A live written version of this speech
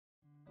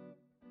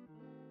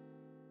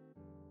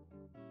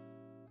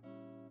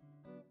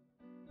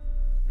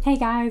Hey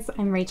guys,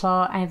 I'm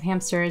Rachel, I have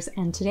hamsters,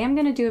 and today I'm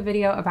going to do a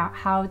video about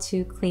how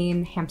to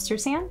clean hamster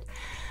sand.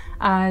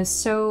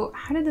 So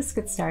how did this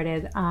get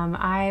started?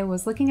 I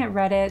was looking at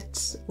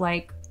Reddit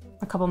like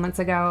a couple months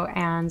ago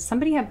and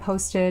somebody had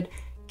posted,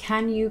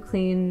 can you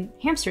clean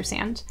hamster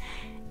sand?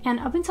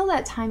 And up until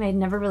that time, I'd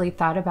never really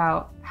thought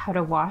about how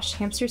to wash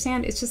hamster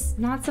sand. It's just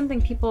not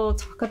something people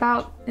talk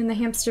about in the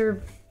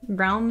hamster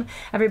realm.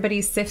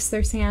 Everybody sifts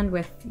their sand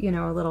with,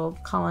 a little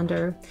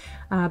colander,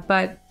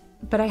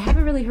 but I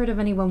haven't really heard of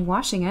anyone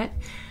washing it.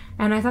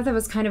 And I thought that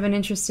was kind of an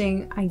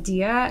interesting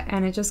idea,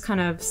 and it just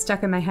kind of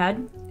stuck in my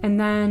head. And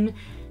then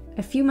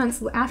a few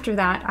months after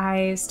that,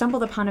 I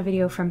stumbled upon a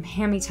video from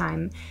Hammy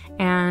Time.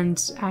 And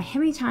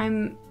Hammy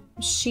Time,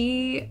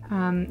 she,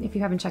 if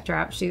you haven't checked her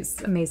out,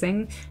 she's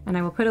amazing. And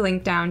I will put a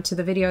link down to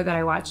the video that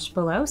I watched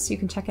below so you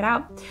can check it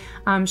out.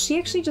 She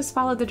actually just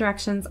followed the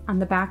directions on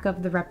the back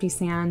of the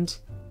ReptiSand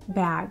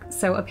bag.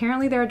 So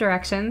apparently there are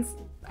directions.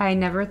 I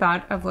never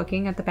thought of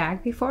looking at the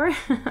bag before,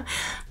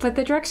 but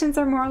the directions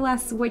are more or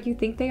less what you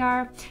think they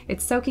are.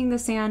 It's soaking the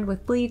sand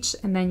with bleach,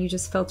 and then you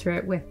just filter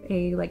it with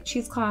a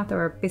cheesecloth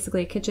or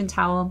basically a kitchen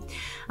towel,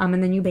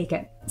 and then you bake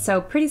it.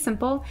 So pretty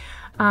simple.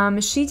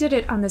 She did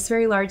it on this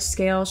very large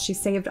scale. She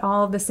saved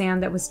all of the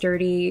sand that was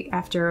dirty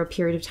after a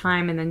period of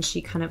time, and then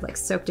she kind of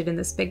soaked it in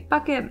this big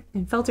bucket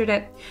and filtered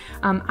it.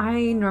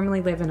 I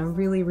normally live in a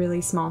really,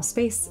 really small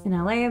space in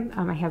LA.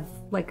 I have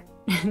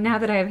now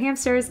that I have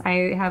hamsters,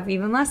 I have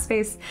even less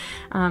space.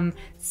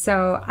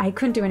 So I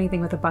couldn't do anything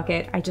with a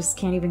bucket. I just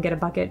can't even get a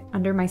bucket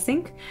under my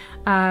sink.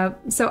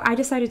 So I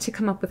decided to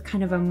come up with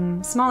kind of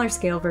a smaller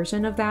scale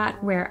version of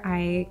that, where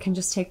I can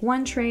just take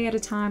one tray at a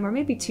time, or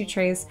maybe 2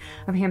 trays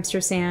of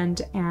hamster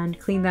sand, and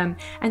clean them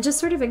and just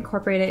sort of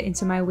incorporate it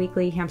into my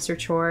weekly hamster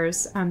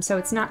chores. So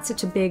it's not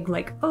such a big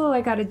oh,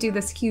 I gotta do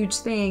this huge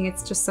thing.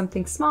 It's just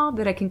something small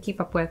that I can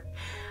keep up with.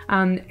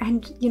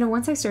 And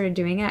once I started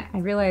doing it, I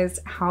realized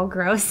how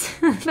gross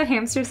the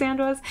hamster sand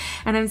was,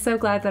 and I'm so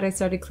glad that I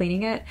started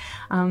cleaning it.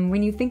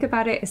 When you think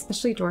about it,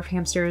 especially dwarf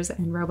hamsters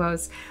and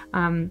robos,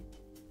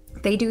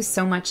 they do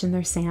so much in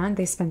their sand.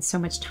 They spend so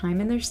much time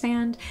in their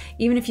sand.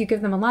 Even if you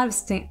give them a lot of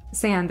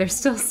sand, they're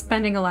still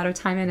spending a lot of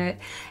time in it.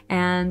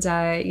 And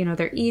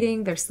they're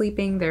eating, they're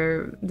sleeping,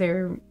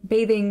 they're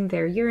bathing,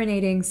 they're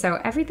urinating. So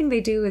everything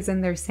they do is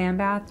in their sand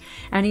bath.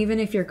 And even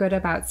if you're good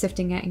about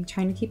sifting it and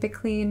trying to keep it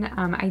clean,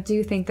 I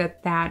do think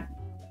that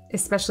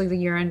especially the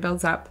urine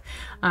builds up.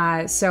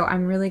 So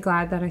I'm really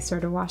glad that I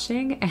started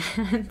washing,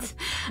 and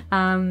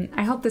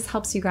I hope this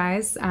helps you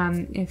guys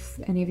if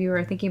any of you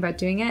are thinking about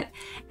doing it.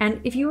 And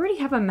if you already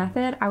have a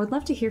method, I would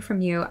love to hear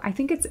from you. I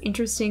think it's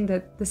interesting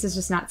that this is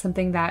just not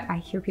something that I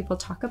hear people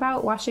talk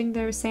about, washing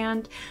their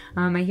sand.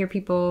 I hear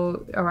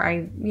people, or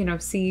I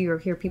see or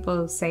hear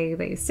people say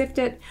they sift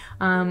it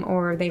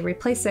or they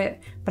replace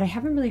it, but I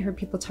haven't really heard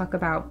people talk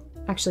about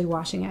actually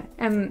washing it.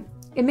 And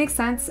it makes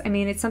sense. I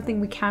mean, it's something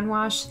we can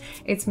wash.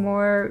 It's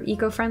more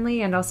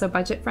eco-friendly and also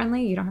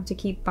budget-friendly. You don't have to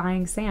keep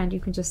buying sand. You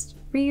can just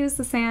reuse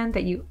the sand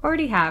that you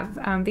already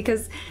have,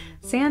 because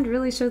sand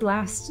really should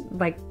last.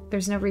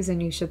 There's no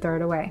reason you should throw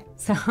it away.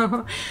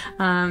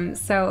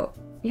 So,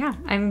 yeah,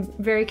 I'm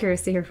very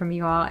curious to hear from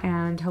you all,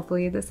 and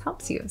hopefully this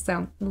helps you.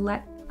 So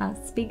let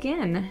us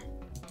begin.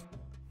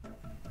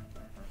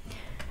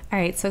 All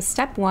right, so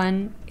step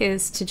 1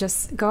 is to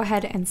just go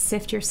ahead and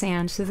sift your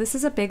sand. So this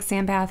is a big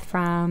sand bath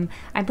from,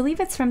 I believe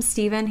it's from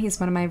Steven. He's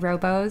one of my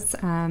robos.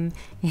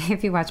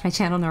 If you watch my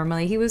channel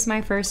normally, he was my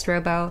first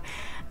robo.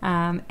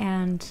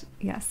 And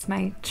yes,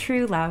 my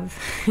true love,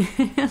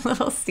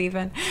 little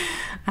Steven.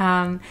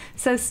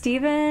 So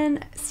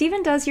Steven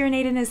does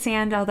urinate in his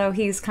sand, although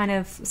he's kind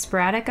of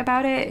sporadic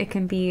about it. It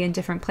can be in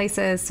different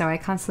places, so I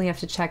constantly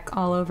have to check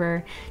all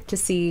over to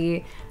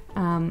see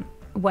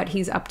what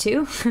he's up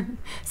to.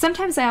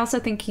 Sometimes I also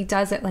think he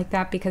does it like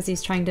that because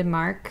he's trying to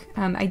mark.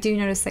 I do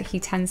notice that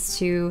he tends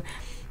to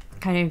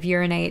kind of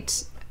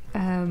urinate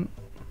kind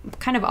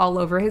of all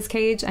over his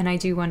cage, and I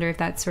do wonder if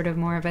that's sort of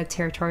more of a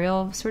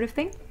territorial sort of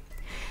thing.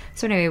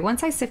 So anyway,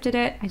 once I sifted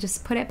it, I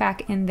just put it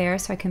back in there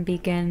so I can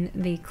begin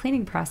the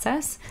cleaning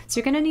process. So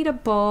you're gonna need a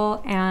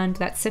bowl and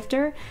that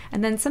sifter,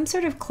 and then some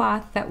sort of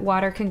cloth that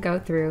water can go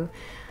through.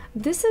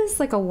 This is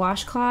like a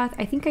washcloth.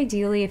 I think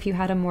ideally if you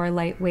had a more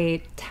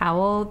lightweight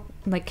towel,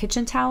 like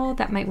kitchen towel,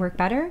 that might work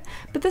better.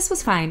 But this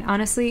was fine.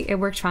 Honestly, it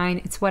worked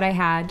fine. It's what I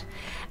had.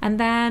 And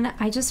then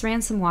I just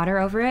ran some water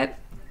over it,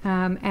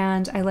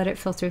 and I let it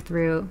filter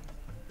through.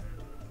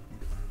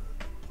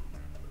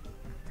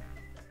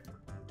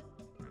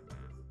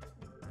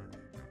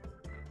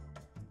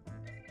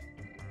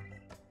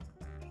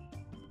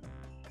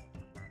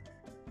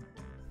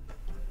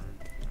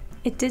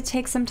 It did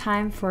take some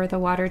time for the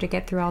water to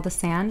get through all the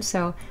sand,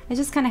 so I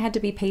just kind of had to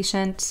be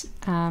patient,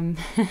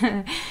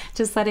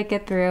 just let it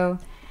get through.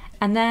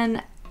 And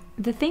then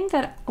the thing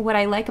what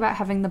I like about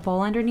having the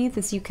bowl underneath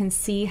is you can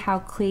see how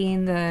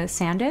clean the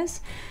sand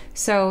is.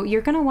 So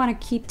you're gonna wanna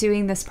keep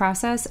doing this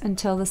process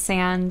until the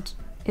sand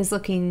is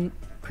looking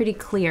pretty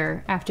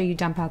clear after you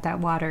dump out that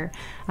water.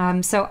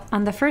 So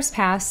on the first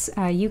pass,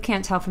 you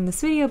can't tell from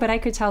this video, but I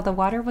could tell the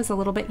water was a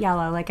little bit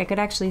yellow. Like I could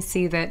actually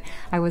see that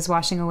I was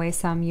washing away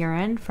some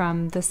urine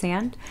from the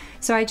sand.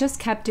 So I just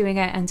kept doing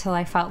it until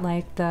I felt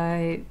like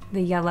the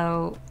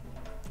yellow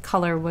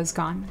color was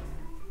gone.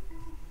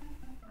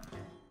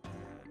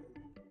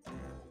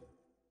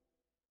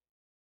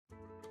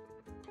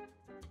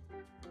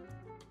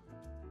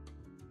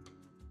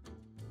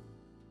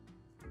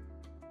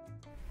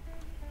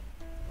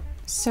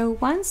 So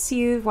once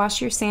you've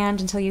washed your sand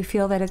until you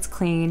feel that it's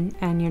clean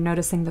and you're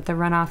noticing that the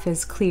runoff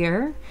is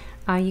clear,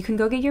 you can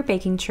go get your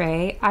baking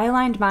tray. I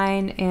lined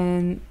mine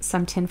in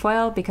some tin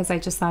foil because I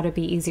just thought it'd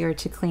be easier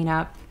to clean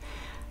up.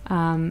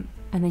 And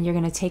then you're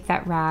gonna take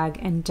that rag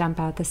and dump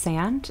out the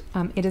sand.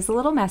 It is a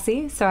little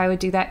messy, so I would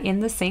do that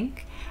in the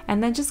sink.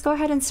 And then just go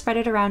ahead and spread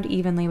it around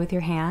evenly with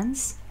your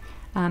hands.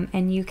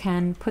 And you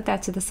can put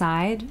that to the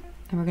side,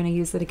 and we're gonna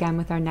use it again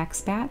with our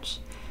next batch.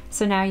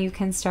 So now you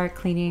can start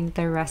cleaning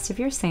the rest of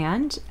your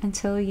sand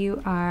until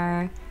you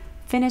are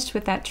finished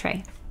with that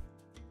tray.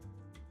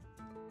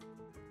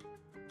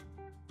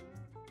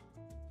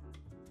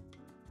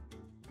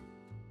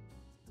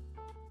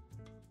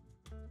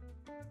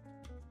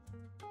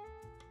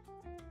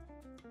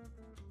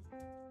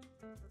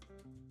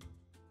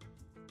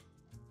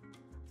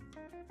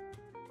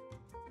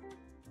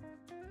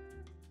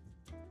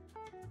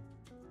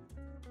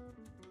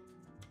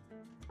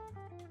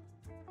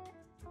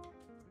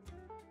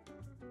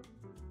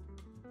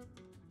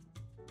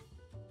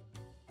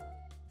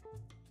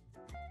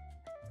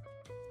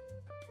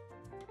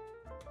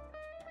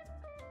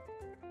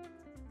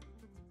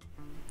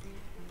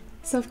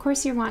 So of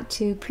course you want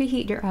to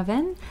preheat your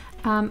oven.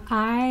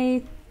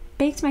 I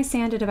baked my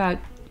sand at about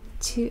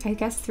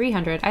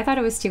 300. I thought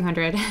it was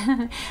 200.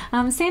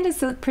 Sand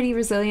is pretty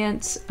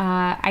resilient.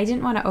 I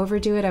didn't want to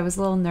overdo it. I was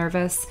a little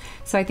nervous.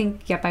 So I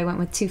think, yep, I went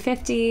with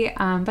 250.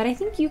 But I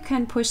think you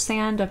can push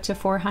sand up to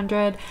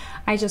 400.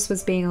 I just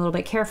was being a little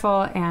bit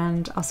careful,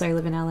 and also I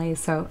live in LA,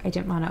 so I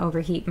didn't want to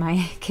overheat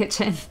my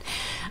kitchen.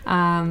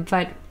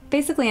 But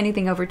basically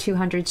anything over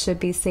 200 should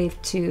be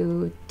safe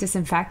to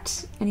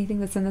disinfect anything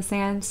that's in the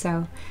sand,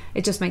 so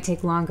it just might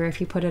take longer if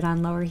you put it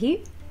on lower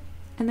heat.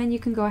 And then you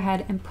can go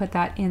ahead and put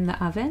that in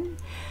the oven.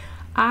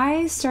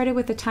 I started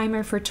with a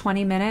timer for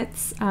 20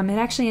 minutes. It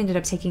actually ended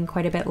up taking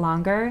quite a bit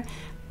longer,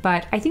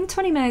 but I think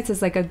 20 minutes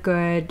is like a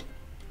good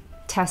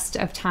test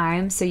of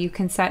time, so you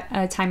can set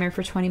a timer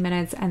for 20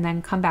 minutes and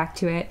then come back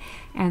to it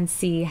and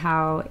see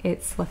how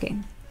it's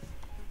looking.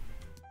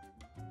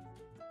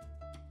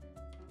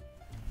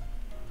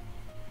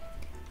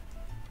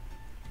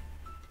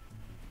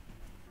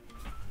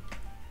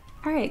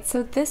 All right,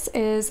 so this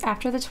is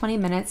after the 20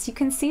 minutes. You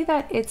can see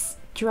that it's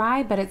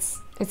dry, but it's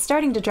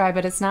starting to dry,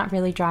 but it's not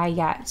really dry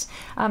yet.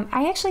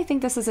 I actually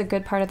think this is a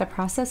good part of the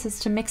process,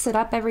 is to mix it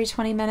up every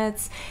 20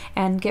 minutes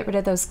and get rid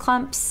of those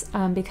clumps,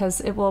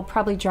 because it will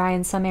probably dry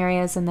in some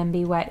areas and then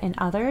be wet in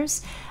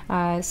others.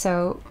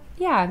 So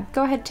yeah,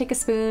 go ahead, take a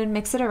spoon,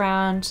 mix it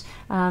around.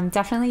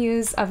 Definitely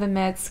use oven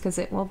mitts because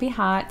it will be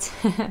hot.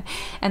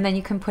 And then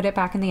you can put it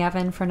back in the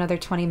oven for another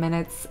 20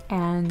 minutes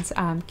and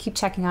keep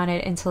checking on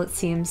it until it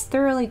seems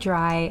thoroughly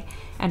dry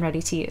and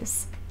ready to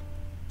use.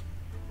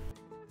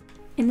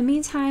 In the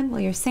meantime, while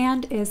your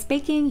sand is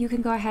baking, you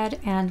can go ahead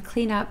and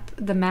clean up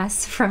the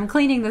mess from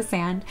cleaning the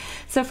sand.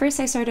 So first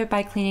I started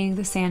by cleaning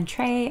the sand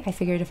tray. I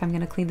figured if I'm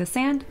gonna clean the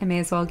sand, I may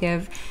as well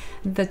give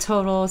the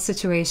total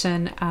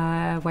situation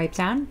a wipe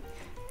down,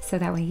 so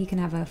that way he can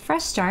have a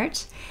fresh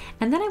start.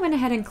 And then I went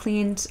ahead and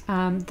cleaned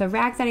the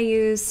rag that I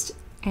used,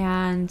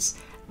 and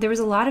there was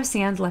a lot of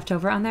sand left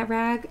over on that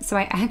rag, so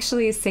I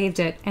actually saved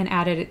it and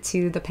added it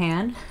to the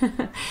pan.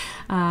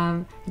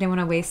 I didn't want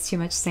to waste too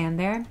much sand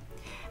there.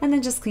 And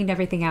then just cleaned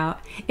everything out.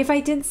 If I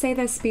didn't say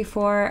this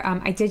before,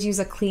 I did use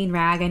a clean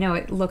rag. I know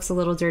it looks a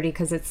little dirty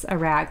because it's a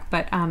rag,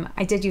 but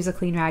I did use a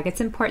clean rag. It's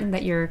important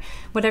that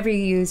whatever you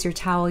use, your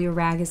towel, your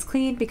rag is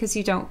clean, because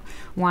you don't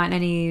want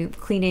any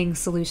cleaning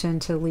solution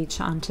to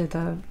leach onto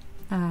the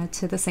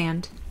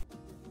sand.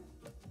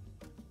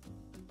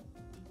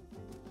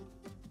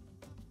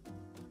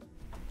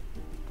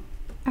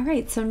 All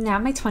right, so now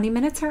my 20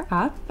 minutes are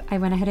up. I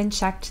went ahead and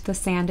checked the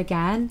sand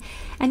again,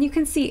 and you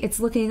can see it's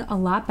looking a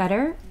lot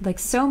better, like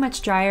so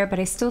much drier, but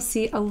I still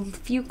see a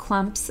few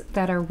clumps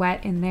that are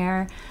wet in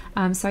there.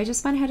 So I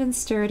just went ahead and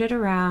stirred it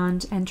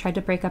around and tried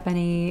to break up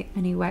any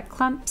wet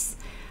clumps.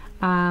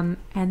 And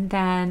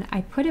then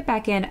I put it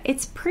back in.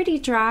 It's pretty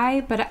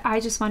dry, but I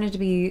just wanted to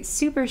be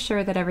super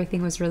sure that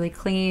everything was really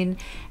clean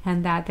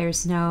and that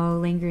there's no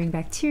lingering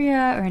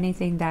bacteria or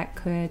anything that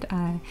could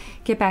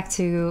get back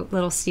to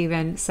little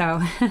Steven.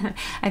 So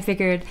I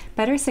figured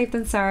better safe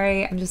than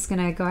sorry. I'm just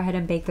gonna go ahead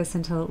and bake this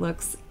until it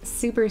looks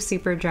super,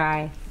 super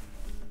dry.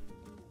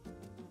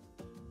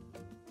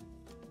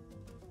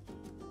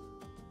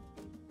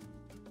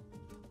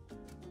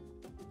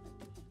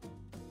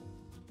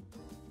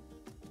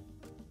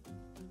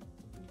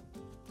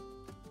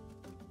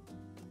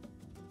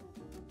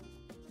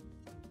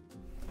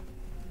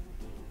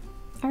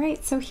 All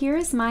right, so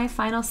here's my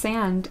final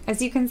sand.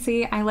 As you can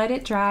see, I let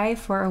it dry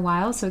for a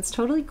while, so it's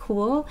totally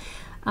cool.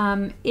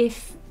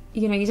 If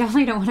you know, you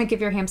definitely don't want to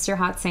give your hamster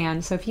hot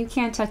sand. So if you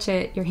can't touch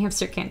it, your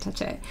hamster can't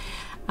touch it.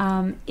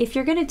 If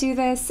you're gonna do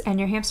this and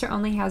your hamster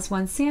only has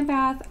one sand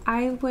bath,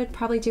 I would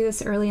probably do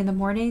this early in the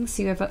morning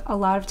so you have a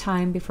lot of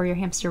time before your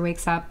hamster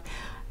wakes up,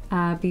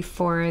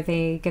 before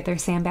they get their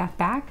sand bath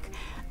back.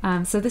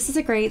 So this is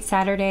a great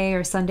Saturday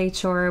or Sunday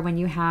chore when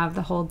you have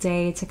the whole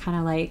day to kind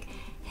of like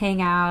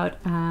hang out,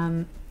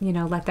 you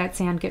know, let that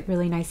sand get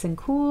really nice and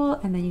cool,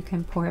 and then you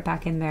can pour it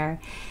back in there.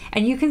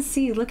 And you can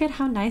see, look at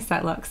how nice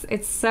that looks.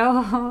 It's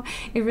so,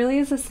 it really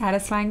is a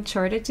satisfying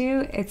chore to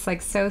do. It's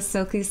like so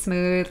silky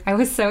smooth. I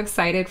was so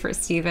excited for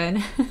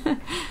Steven.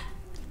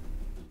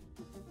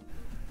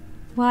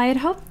 Well, I had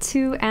hoped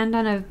to end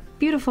on a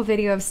beautiful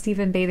video of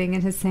Steven bathing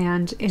in his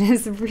sand. It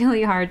is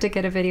really hard to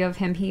get a video of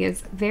him. He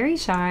is very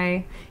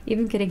shy.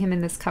 Even getting him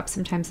in this cup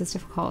sometimes is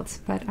difficult,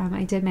 but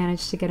I did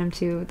manage to get him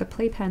to the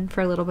playpen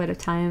for a little bit of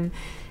time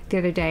the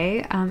other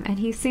day, and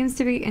he seems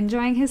to be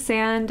enjoying his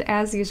sand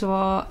as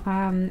usual,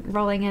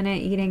 rolling in it,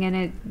 eating in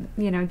it,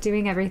 you know,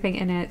 doing everything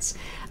in it.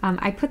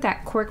 I put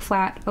that cork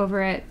flat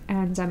over it,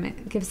 and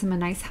it gives him a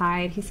nice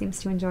hide. He seems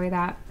to enjoy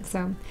that.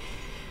 So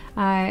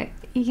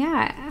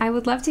yeah, I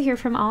would love to hear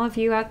from all of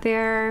you out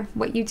there,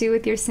 what you do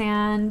with your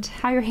sand,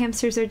 how your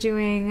hamsters are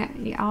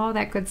doing, all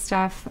that good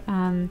stuff.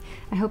 I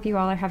hope you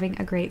all are having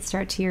a great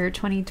start to your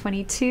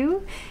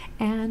 2022,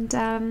 and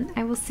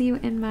I will see you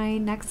in my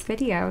next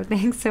video.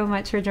 Thanks so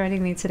much for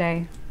joining me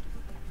today.